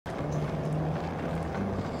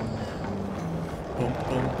Boom,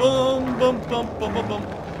 boom, boom, boom, boom, boom, boom, boom.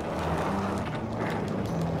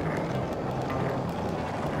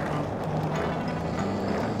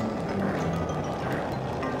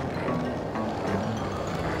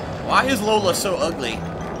 Why is Lola so ugly?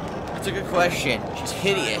 That's a good question. She's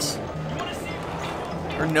hideous.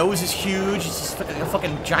 Her nose is huge. It's just like a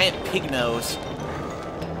fucking giant pig nose.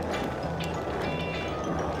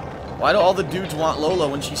 Why do all the dudes want Lola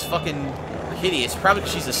when she's fucking hideous? Probably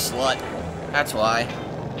because she's a slut. That's why.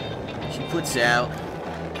 She puts out.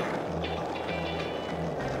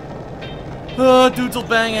 Oh, dudes will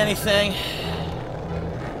bang anything.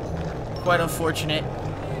 Quite unfortunate.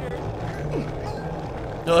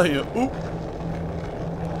 Oh, yeah. Oop.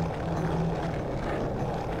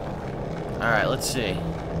 Alright, let's see.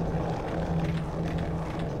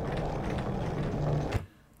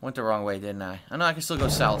 Went the wrong way, didn't I? Oh, no, I can still go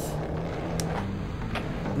south.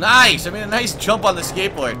 Nice! I mean, a nice jump on the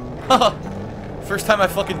skateboard. First time I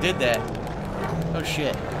fucking did that. Oh,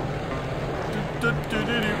 shit. Dun, dun,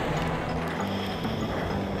 dun,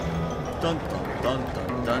 dun, dun,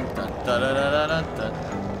 dun, dun, dun, dun.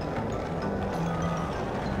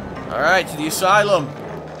 Alright, to the asylum.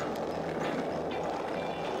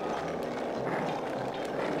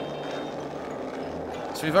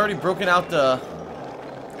 So we've already broken out the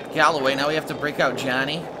Galloway. Now we have to break out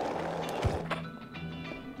Johnny.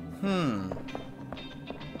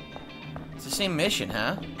 It's the same mission,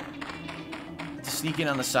 huh? To sneak in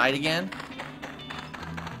on the side again.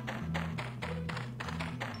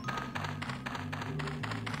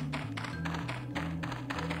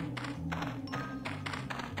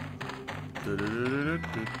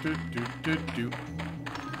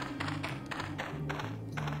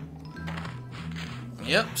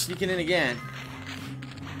 Yep, sneaking in again.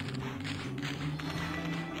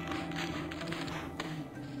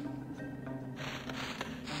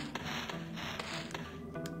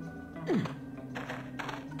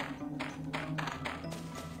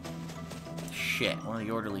 Shit, one of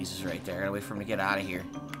the orderlies is right there. I gotta wait for him to get out of here.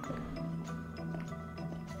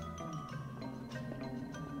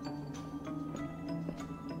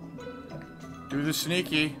 Do the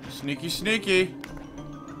sneaky. Sneaky, sneaky.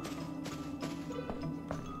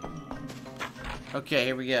 Okay,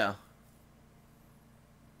 here we go.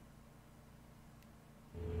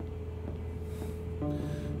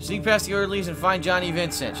 Sneak past the orderlies and find Johnny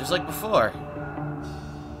Vincent, just like before.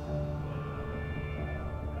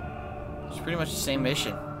 It's pretty much the same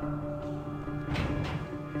mission.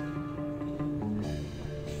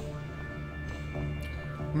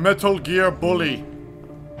 Metal Gear Bully.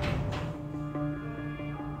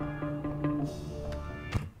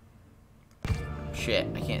 Shit,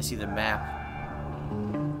 I can't see the map.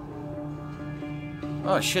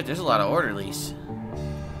 Oh shit, there's a lot of orderlies.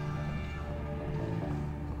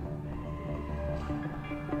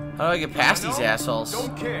 How do I get past these assholes?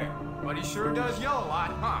 Don't care, but he sure does yell a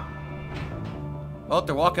lot, huh? Oh,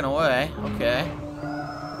 they're walking away. Okay.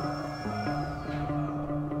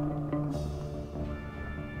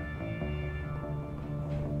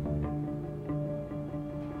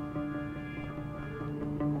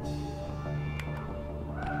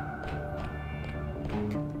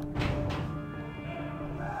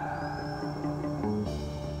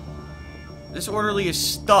 This orderly is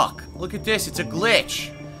stuck. Look at this, it's a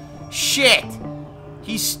glitch. Shit!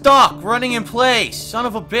 He's stuck, running in place. Son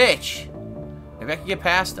of a bitch. Maybe I can get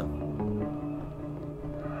past him.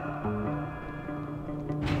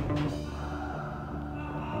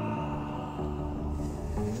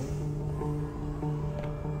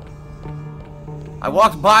 I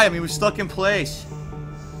walked by him, he was stuck in place.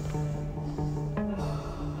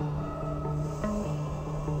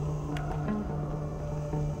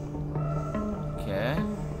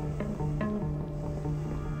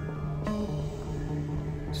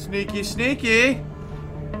 Sneaky, sneaky.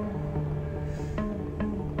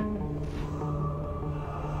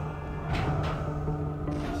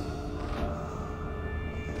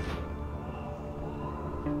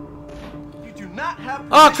 You do not have.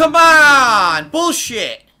 Oh, come on!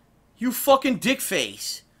 Bullshit! You fucking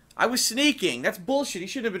dickface. I was sneaking. That's bullshit. He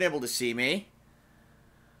shouldn't have been able to see me.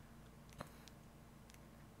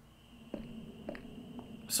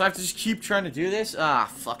 So I have to just keep trying to do this?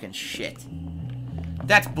 Ah, fucking shit.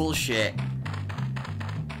 That's bullshit.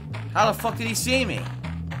 How the fuck did he see me?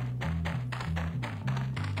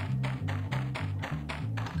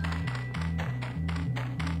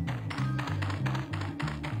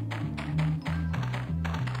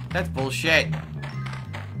 That's bullshit.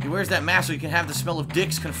 He wears that mask so he can have the smell of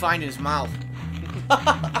dicks confined in his mouth.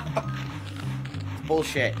 It's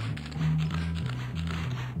bullshit.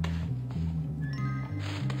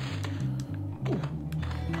 Ooh.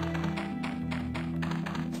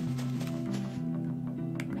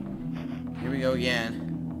 we go again.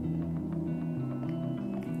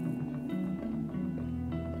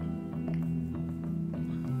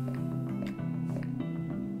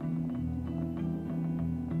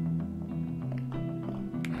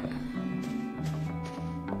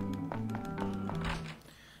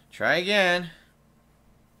 Try again.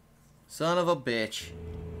 Son of a bitch.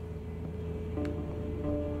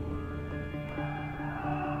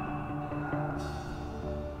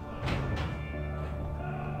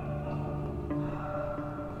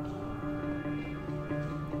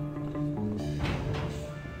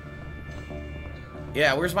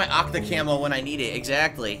 Yeah, where's my Octa camo when I need it?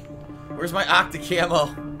 Exactly. Where's my Octa camo?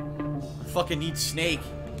 I fucking need Snake.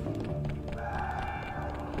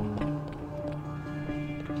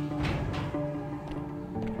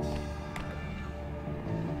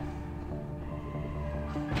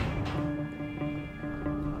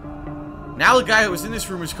 Now the guy that was in this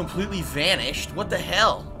room is completely vanished. What the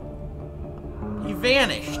hell? He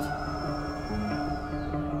vanished.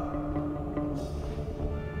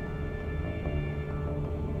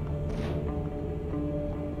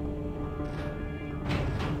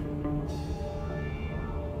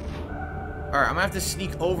 Alright, I'm gonna have to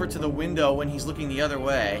sneak over to the window when he's looking the other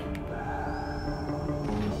way.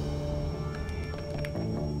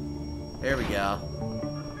 There we go.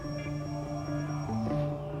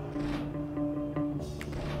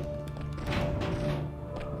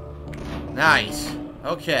 Nice.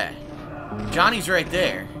 Okay. Johnny's right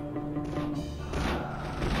there.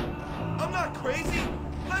 I'm not crazy.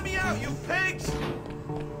 Let me out, you pigs!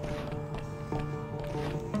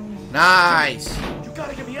 Nice. You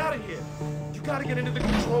gotta get me out of here. You gotta get into the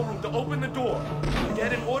control room to open the door.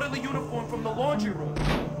 Get an orderly uniform from the laundry room.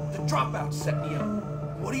 The dropouts set me up.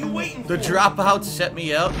 What are you waiting for? The dropouts set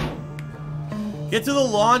me up. Get to the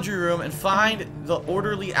laundry room and find the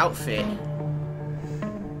orderly outfit.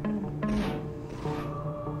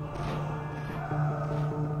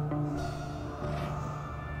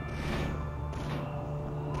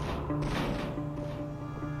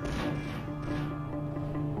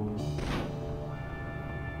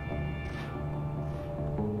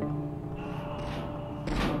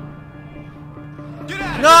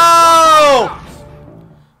 No!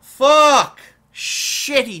 Fuck!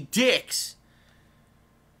 Shitty dicks!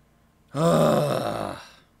 Alright,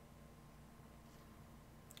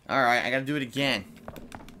 I gotta do it again.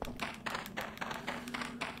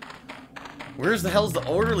 Where's the hell's the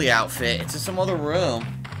orderly outfit? It's in some other room.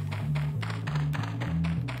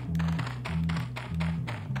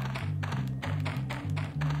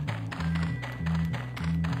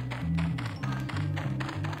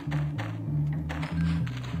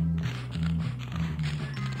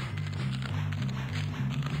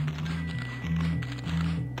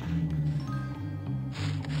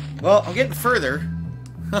 Well, I'm getting further.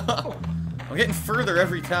 I'm getting further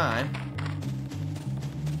every time.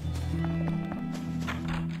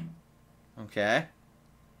 Okay.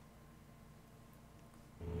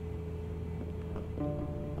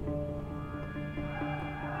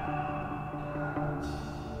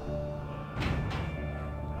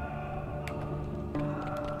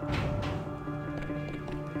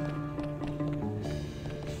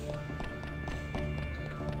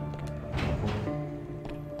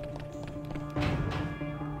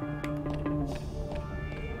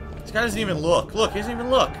 This guy doesn't even look. Look, he doesn't even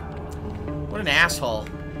look. What an asshole.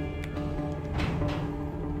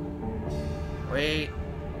 Wait.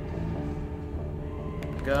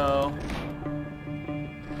 Go.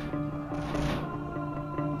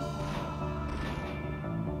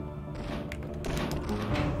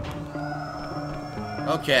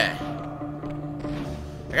 Okay.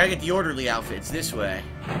 I gotta get the orderly outfits this way.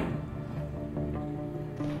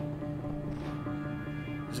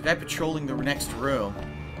 There's a guy patrolling the next room.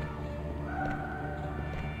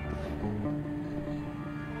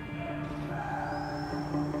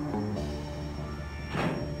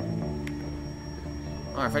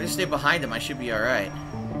 If I just stay behind him, I should be alright.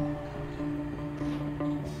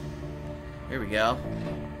 Here we go.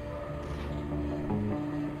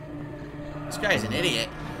 This guy's an idiot.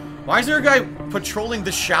 Why is there a guy patrolling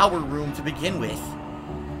the shower room to begin with?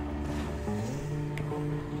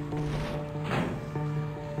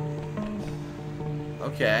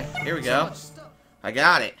 Okay, here we go. I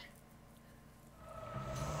got it.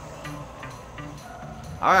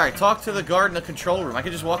 Alright, talk to the guard in the control room. I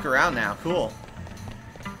can just walk around now. Cool.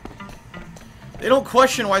 They don't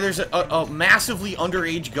question why there's a massively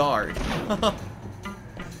underage guard.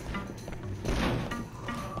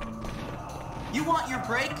 You want your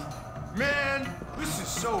break? Man, this is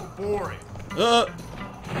so boring.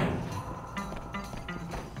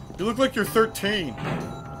 You look like you're 13.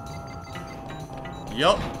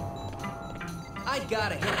 Yup. I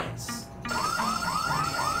gotta hit this.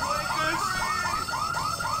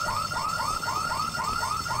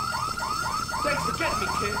 Thanks for getting me,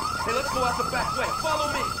 kid. Hey, let's go out the back way.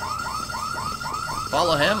 Follow me.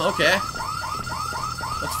 Follow him? Okay.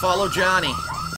 Let's follow Johnny.